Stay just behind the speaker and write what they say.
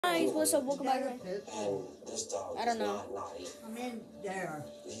Guys, what's up? Welcome back. And this dog I don't know. not naughty. I'm in there.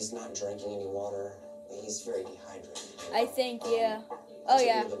 He's not drinking any water. He's very dehydrated. I think, yeah. Oh, So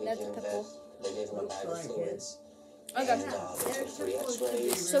yeah, we that's a gave him pitbull. They gave him a bag of Looks like fluids. Okay. And, they took 3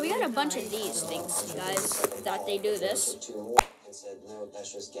 X-rays. So we got a bunch of these things, guys, that they do this. Took 2 more and said, no,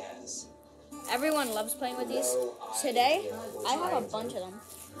 that's just gas. Everyone loves playing with these. No Today, idea what I have a trying to bunch do. of them.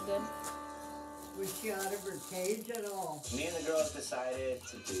 Good. Was she out of her cage at all? Me and the girls decided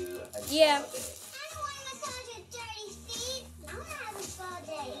to do a Yeah. spa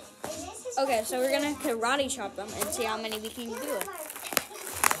day. Okay, so we're gonna karate chop them and see how many we can do.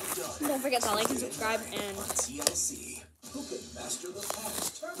 Don't forget to like and subscribe and TLC. Who can master the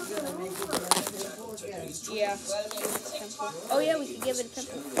past? You're gonna make it that simple again. yeah. Pimple. Oh yeah, we can give it a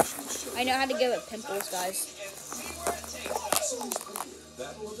pimple. I know how to give it pimples, guys.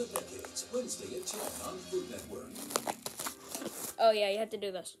 Battle of the Decades, Wednesday at 10 on Food Network. Oh yeah, you have to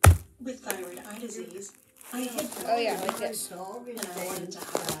do this. With thyroid eye disease, I hid from Oh yeah, like this. Dog is and I wanted named to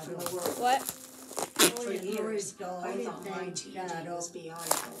hide from the world. What? For years, dog I is thought my named TD Shadow. was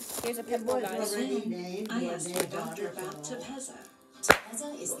beyond hope. Here's a It pimple, was guys. already named I when asked they my got doctor it about all. Tepezza. Tepezza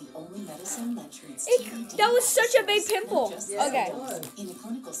is the only medicine that treats That was such a big pimple. Yeah, Okay. it was. In a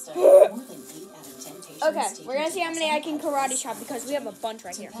clinical study, more than 8 out of 10 patients Okay, taking we're gonna see how many I can Tepezza karate had chop because we have a bunch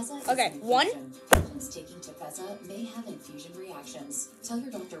right here. Tepezza is Okay, an one. infusion. Patients taking Tepezza may have infusion reactions. Tell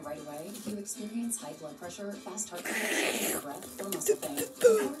your doctor right away if you experience high blood pressure, fast heart rate, shortness breath, or muscle pain.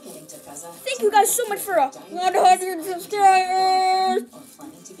 Before getting Tepezza, Thank you guys so much for 100 subscribers.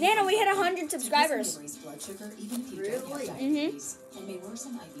 Nana, we hit 100 subscribers. Raise blood sugar even if you Really? don't have diabetes, and may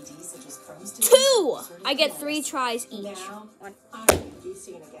worsen IBD such as Crohn's disease. 2! I get 3 tries each. Now, One. I can be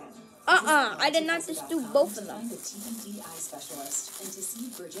seen again. I did not just do both of them. Find a TBD eye specialist and to see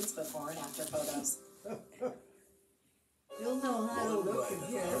Bridget's before and after photos. You'll know how to look if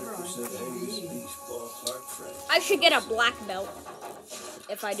you're ever on TV. I should get a black belt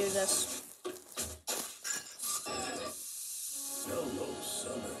if I do this. Hello,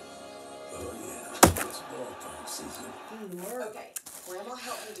 summer. Oh, yeah. It's ball time season. Didn't work. Okay, Grandma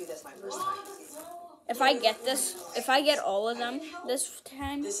helped me do this my first time. If I get this, if I get all of them this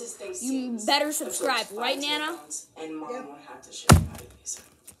time, This is Stacy. you better subscribe, right, Nana? And Mom Yep. will have to show you how to use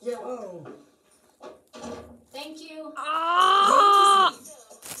it. Oh, Thank you. Ah,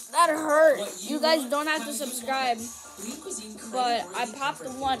 that hurt. You guys don't have to subscribe, but I popped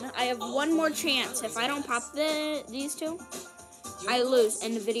one. I have one more chance. If I don't pop these two, I lose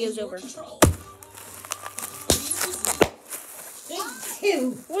and the video's over.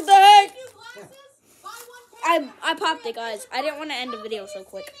 ew. What the heck? I popped it, guys. I didn't want to end the video so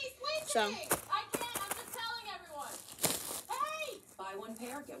quick. So, Buy one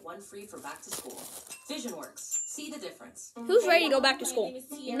pair, get one free for back to school. VisionWorks. See the difference. who's ready to go back to school?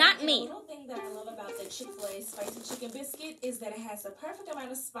 Not me. The little thing that I love about the Chick-fil-A spicy chicken biscuit is that it has the perfect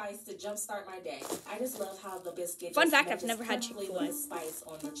amount of spice to jumpstart my day. I just love how the biscuit Fun just fact, I've matches never had perfectly Chick-fil-A. with the spice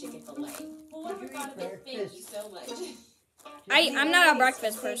on the chicken fillet. Whoever thought of it, thank you so much. I'm not a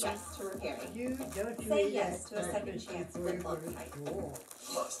breakfast person. To repairing. You don't you Say eat yes that to a second breakfast chance before you with go Love to Pike. school.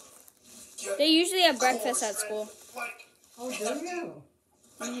 They usually have breakfast at school. Oh, do you?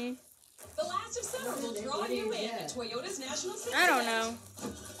 hmm The last of summer will draw you in at Toyota's National City. I don't know.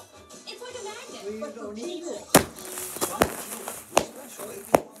 It's like a magnet, Well, you but for don't eat people. it. Special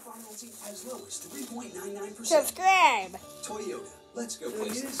APR financing as low as 3.99%. Subscribe. Toyota. Let's go So you,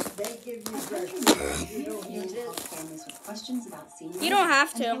 places. they give you breakfast. You don't Here eat to it. help families with questions about seniors. You don't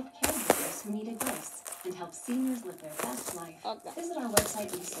have And to. help caregivers who need advice and help seniors live their best life. Okay. Visit our website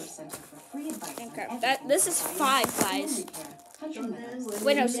resource center for free advice on Okay, everything this is from 5, family guys. care, country So then meadows, when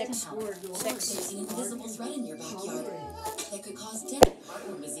Wait, no, you 6. get bored, you'll 6. There's an invisible thread in your backyard that could cause deadly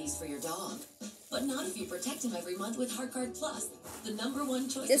heartworm disease for your dog. But not if you protect him every month with HeartGuard Plus, the #1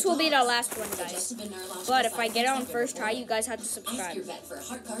 choice. This of will be the dogs. last one, guys. Suggestive and neurological But if I side get it on effects first have try, been you guys have to Ask your subscribe. vet for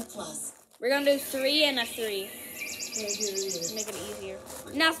HeartGuard Plus. We're gonna do 3 and a 3. Maybe Make it easier.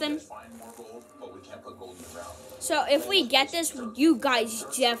 Nothing. Find more gold, but we can't put gold in the ground. So if we get this, you guys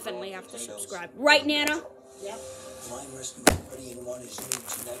definitely have to subscribe. Right, Nana? Flying Rescue Ready in 1 is new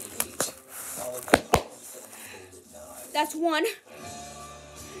tonight at 8. Followed by Hot Ones that are gold at 9. That's 1.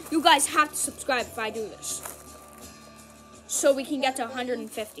 You guys have to subscribe if I do this. So we can get to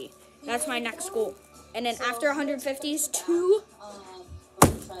 150. That's my next goal. And then after 150 is 2.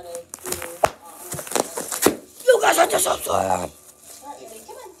 You guys have to subscribe.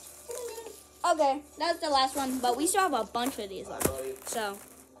 Okay, that's the last one, but we still have a bunch of these left. So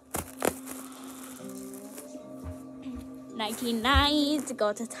 19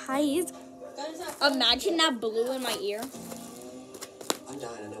 go to ties. Imagine that blue in my ear.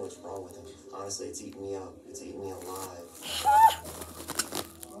 dying to know what's wrong with him. Honestly, it's eating me up. It's eating me alive.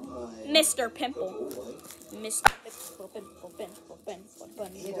 Mr. Pimple. Mr. Pimple.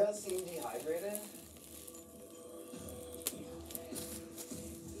 He does seem dehydrated.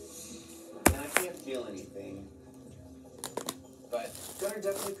 And I can't feel anything. But Gunnar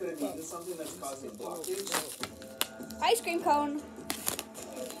definitely could have eaten something that's causing blockage. Ice cream cone.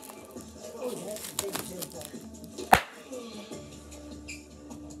 Oh, that's a big pimple.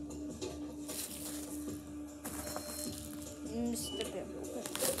 Mr.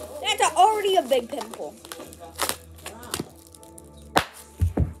 Pimple. That's already a big pimple.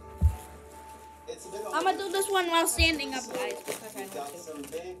 It's a bit I'm gonna do this one while standing up, guys, because I We've want got to. some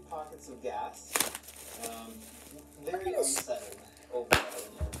big pockets of gas. Very unsettled overall.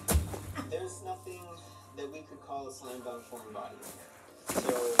 There's nothing that we could call a slime-bound foreign body in here.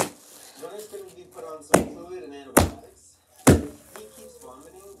 So, Gunner's going to be put on some fluid and antibiotics. If he keeps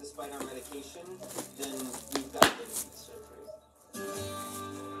vomiting despite our medication, then we've got to get him into surgery.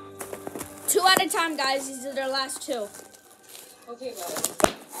 2 at a time, guys. These are their last 2. Okay, guys.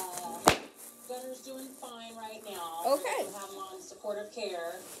 Gunner's doing fine right now. Okay. We'll have him on supportive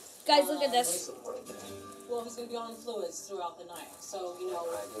care. Guys, look at this. Well, he's going to be on fluids throughout the night. So, you know,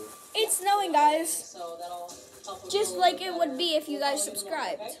 It's snowing, guys. so that'll help him Just build like a it better- would be if you guys okay?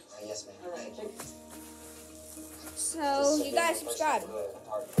 subscribed. Yes, ma'am. All right. So, you guys subscribe.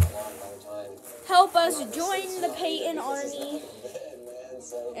 Apart for a long, long time. Help us join the Peyton Army Man,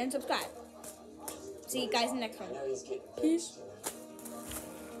 so and subscribe. See you guys in the next I one. know he's getting Peace.